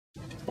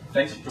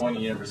Thanks for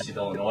joining the University of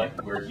Illinois.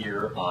 We're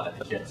here at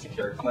the Cancer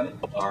Care Clinic.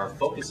 Our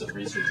focus of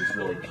research is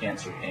really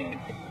cancer pain,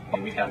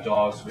 and we have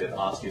dogs with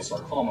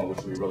osteosarcoma,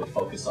 which we really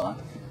focus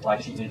on. I'd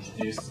like to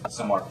introduce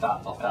some of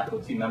our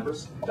faculty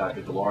members,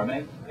 Dr.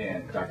 Delorme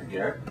and Dr.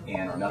 Garrett,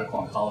 and our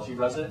medical oncology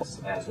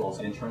residents, as well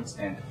as interns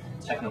and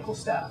technical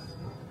staff.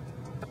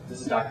 This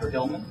is Dr.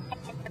 Hillman.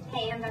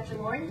 Hey, I'm Dr.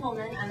 Lauren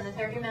Hillman. I'm the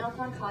third-year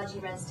medical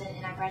oncology resident,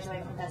 and I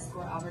graduated from vet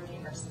school at Auburn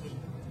University.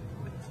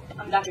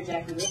 I'm Dr.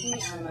 Jackie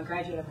Whitney. I'm a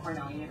graduate of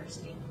Cornell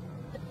University.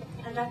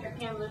 I'm Dr.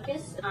 Pam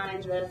Lucas.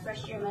 I'm the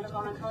first-year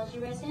medical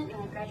oncology resident,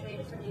 and I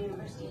graduated from the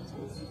University of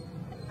Tennessee.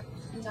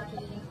 I'm Dr.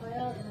 Dean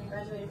Coyle, and I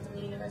graduated from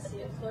the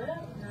University of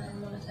Florida, and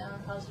I'm one of the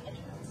oncology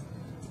interns.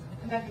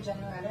 I'm Dr.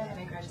 Jenny Loretta, and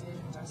I graduated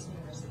from Boston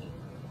University.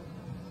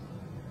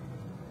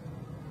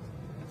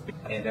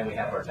 And then we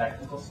have our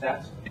technical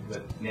staff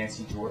with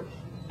Nancy George.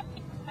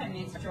 I'm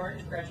Nancy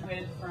George,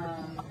 graduated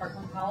from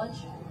Parkland College,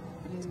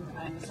 and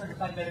I'm a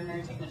certified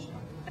veterinary technician.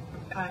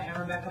 Hi,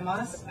 I'm Rebecca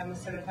Moss. I'm a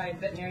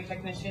certified veterinary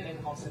technician and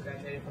also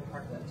graduated from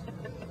Parkland.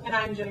 And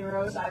I'm Jenny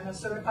Rose. I'm a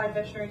certified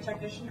veterinary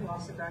technician who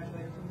also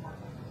graduated from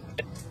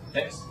Parkland.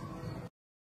 Thanks.